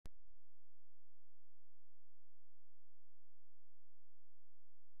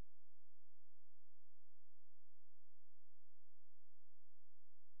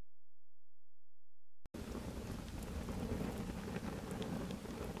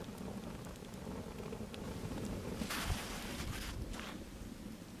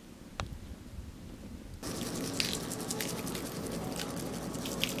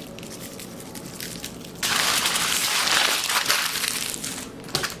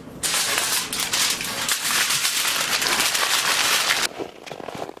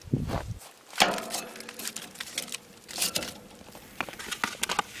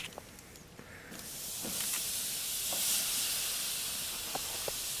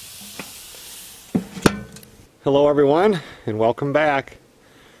Hello everyone, and welcome back.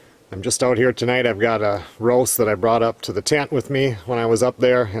 I'm just out here tonight. I've got a roast that I brought up to the tent with me when I was up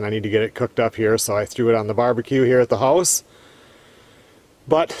there, and I need to get it cooked up here, so I threw it on the barbecue here at the house.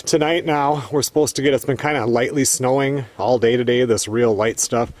 But tonight now, we're supposed to get, it's been kind of lightly snowing all day today, this real light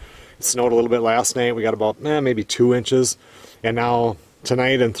stuff. It snowed a little bit last night. We got about maybe 2 inches. And now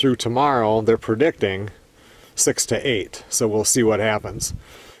tonight and through tomorrow, they're predicting 6 to 8. So we'll see what happens.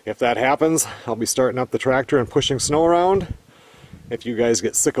 If that happens, I'll be starting up the tractor and pushing snow around. If you guys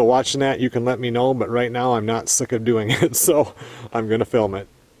get sick of watching that, you can let me know, but right now I'm not sick of doing it, so I'm going to film it.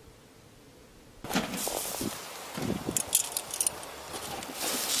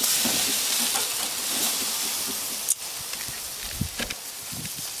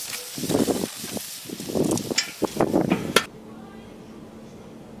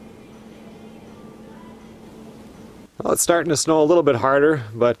 Well, it's starting to snow a little bit harder,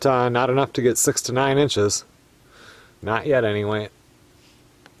 but not enough to get 6 to 9 inches. Not yet, anyway.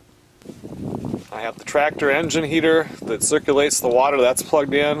 I have the tractor engine heater that circulates the water. That's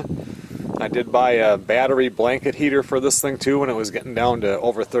plugged in. I did buy a battery blanket heater for this thing too when it was getting down to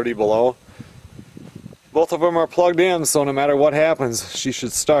over 30 below. Both of them are plugged in, so no matter what happens, she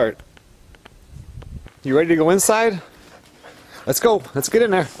should start. You ready to go inside? Let's go. Let's get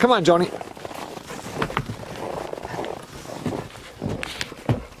in there. Come on, Joni.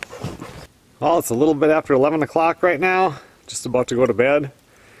 Well, it's a little bit after 11 o'clock right now, just about to go to bed,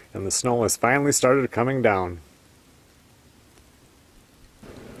 and the snow has finally started coming down.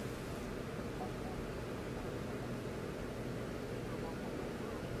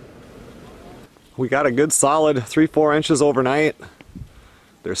 We got a good solid 3-4 inches overnight.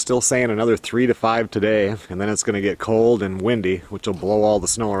 They're still saying another 3 to 5 today, and then it's going to get cold and windy, which will blow all the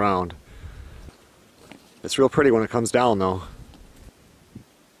snow around. It's real pretty when it comes down, though.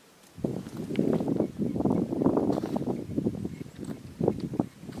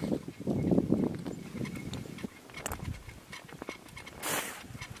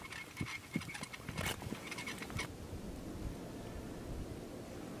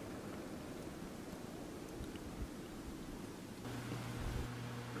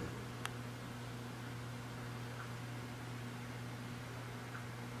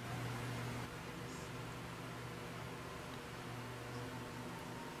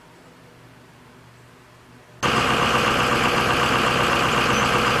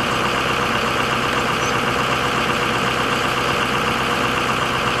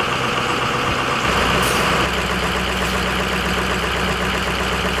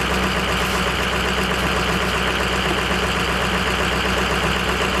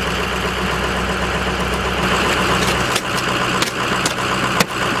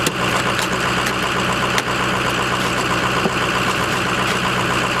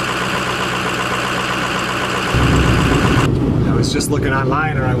 Just looking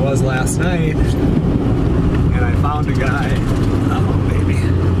online, or I was last night, and I found a guy,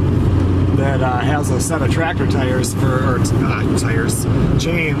 that has a set of tractor tires for,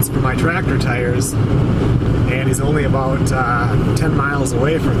 chains for my tractor tires, and he's only about 10 miles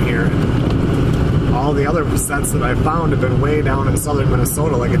away from here. All the other sets that I found have been way down in southern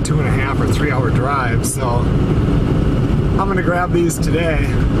Minnesota, like a 2.5 or 3 hour drive, so I'm gonna grab these today.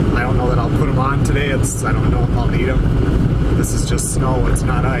 I don't know that I'll put them on today. I don't know if I'll need them. This is just snow, it's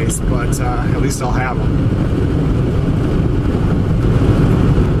not ice, but at least I'll have them.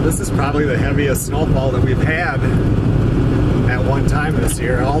 This is probably the heaviest snowfall that we've had at one time this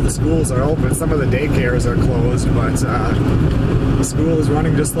year. All the schools are open, some of the daycares are closed, but the school is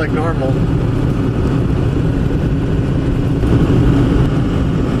running just like normal.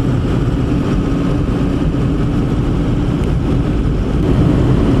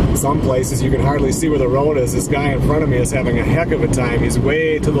 Some places you can hardly see where the road is. This guy in front of me is having a heck of a time. He's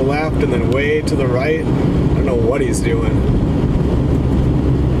way to the left and then way to the right. I don't know what he's doing.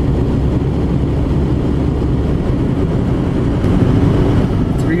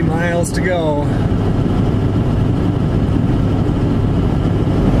 Three miles to go.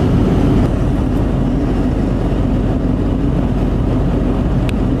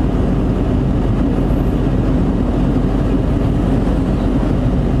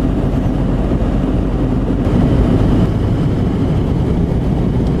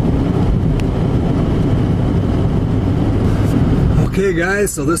 Okay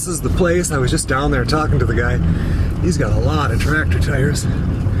guys, so this is the place. I was just down there talking to the guy. He's got a lot of tractor tires.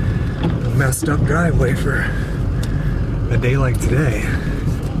 A messed up driveway for a day like today.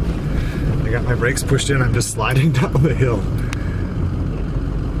 I got my brakes pushed in, I'm just sliding down the hill.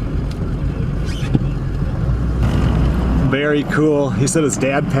 very cool. He said his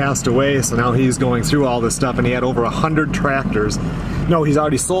dad passed away, so now he's going through all this stuff, and he had over 100 tractors. No, he's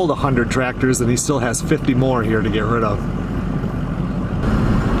already sold 100 tractors, and he still has 50 more here to get rid of.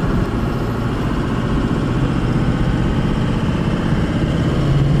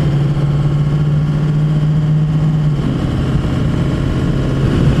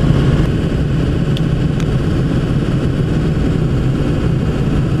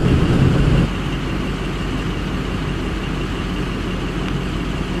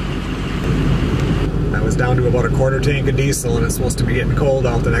 Down to about a quarter tank of diesel, and it's supposed to be getting cold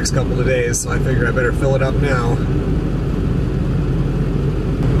out the next couple of days, so I figure I better fill it up now.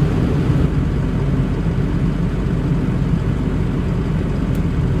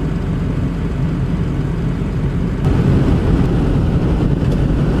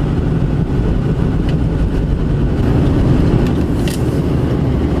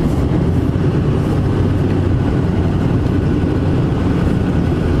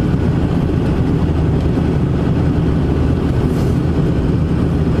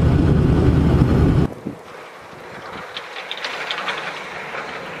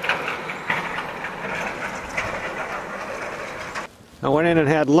 I went in and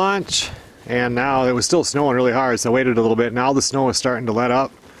had lunch, and now it was still snowing really hard, so I waited a little bit. Now the snow is starting to let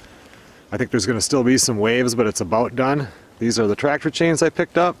up. I think there's going to still be some waves, but it's about done. These are the tractor chains I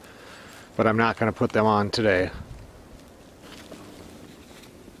picked up, but I'm not going to put them on today.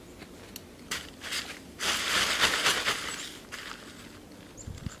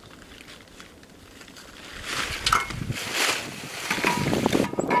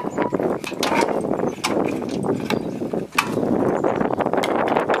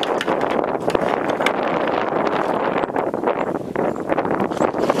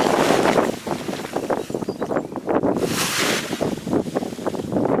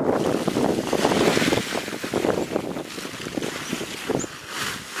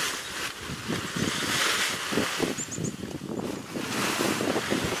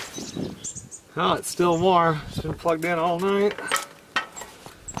 Oh, it's still more. It's been plugged in all night.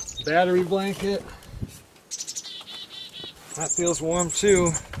 Battery blanket. That feels warm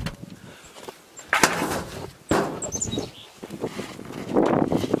too.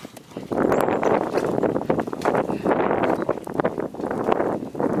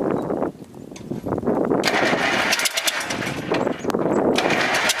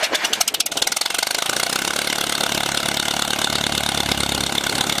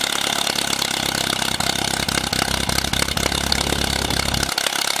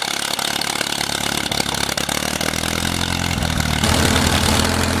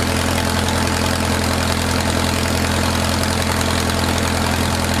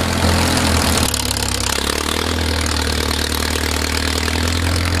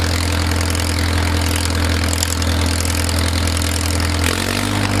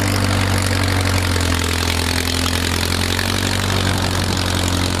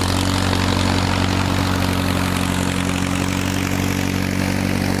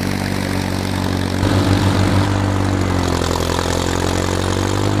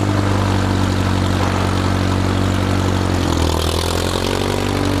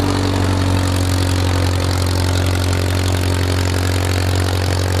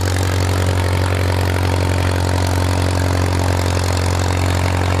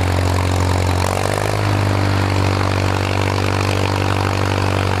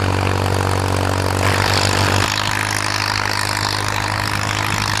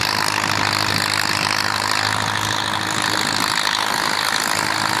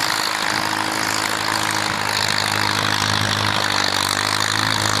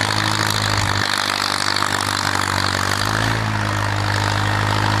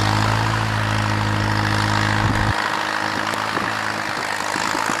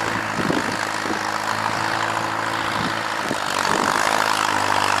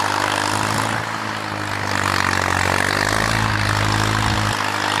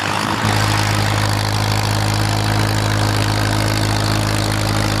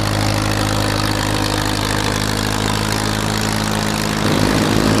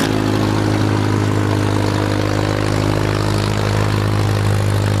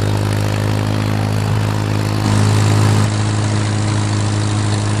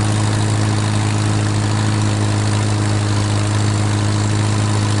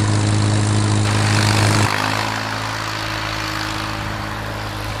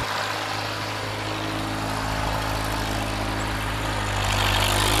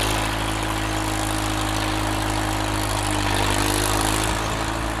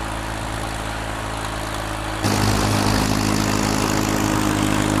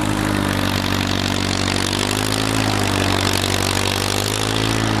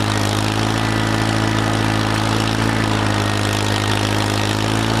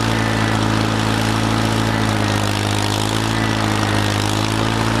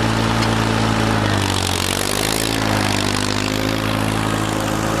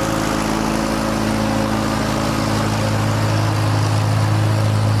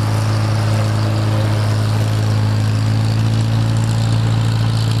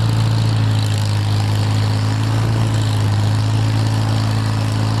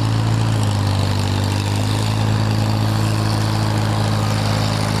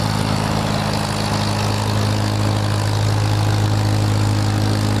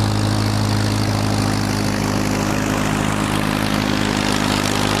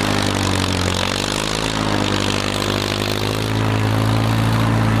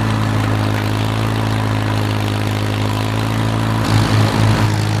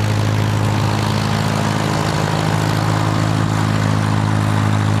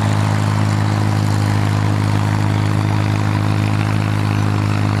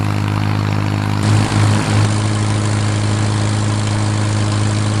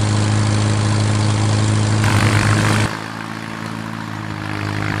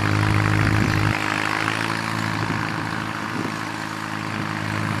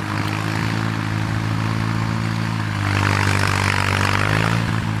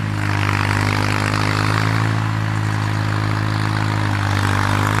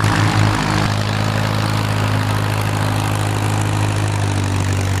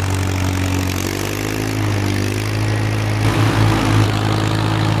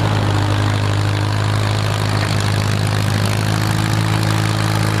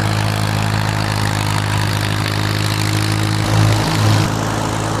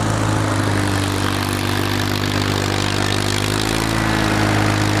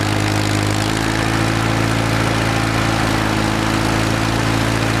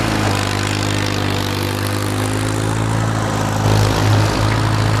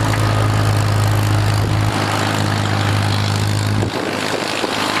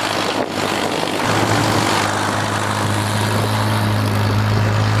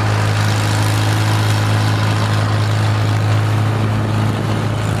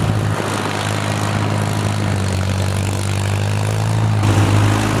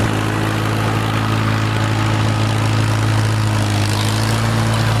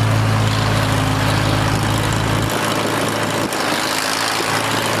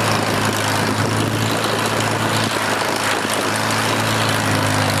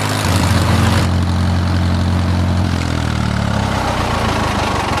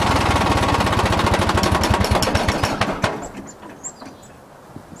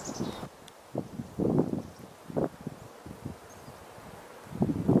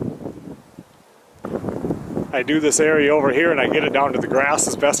 I do this area over here and I get it down to the grass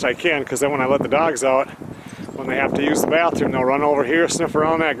as best I can, because then when I let the dogs out, when they have to use the bathroom, they'll run over here, sniff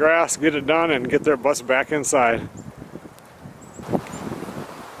around that grass, get it done, and get their butts back inside.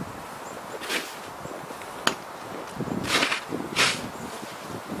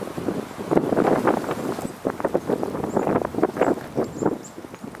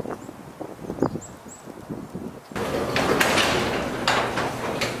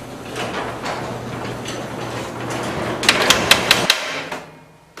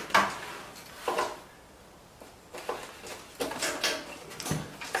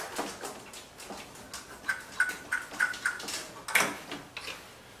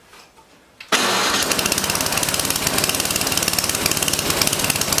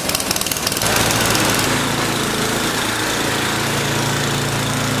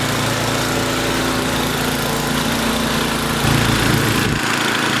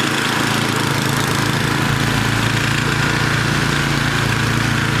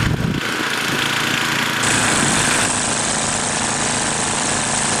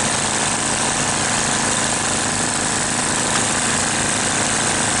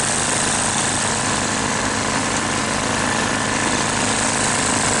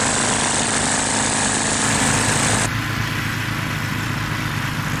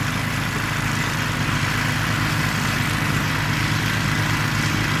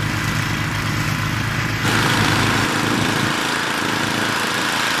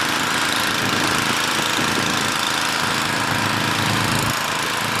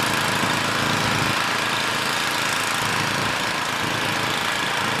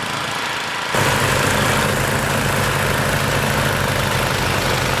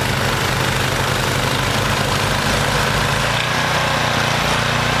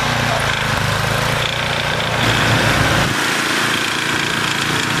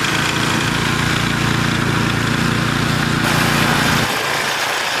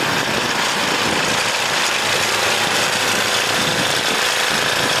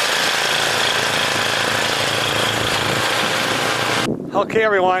 Okay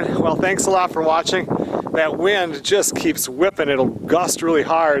everyone, well thanks a lot for watching. That wind just keeps whipping, it'll gust really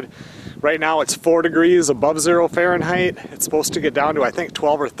hard. Right now it's 4 degrees above 0 Fahrenheit. It's supposed to get down to I think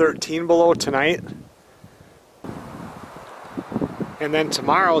 12 or 13 below tonight. And then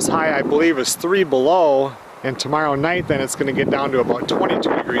tomorrow's high I believe is 3 below, and tomorrow night then it's going to get down to about 22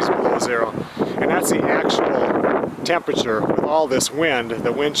 degrees below 0. And that's the actual temperature. With all this wind,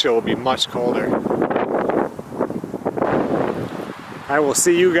 the wind chill will be much colder. I will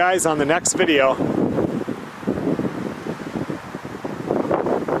see you guys on the next video.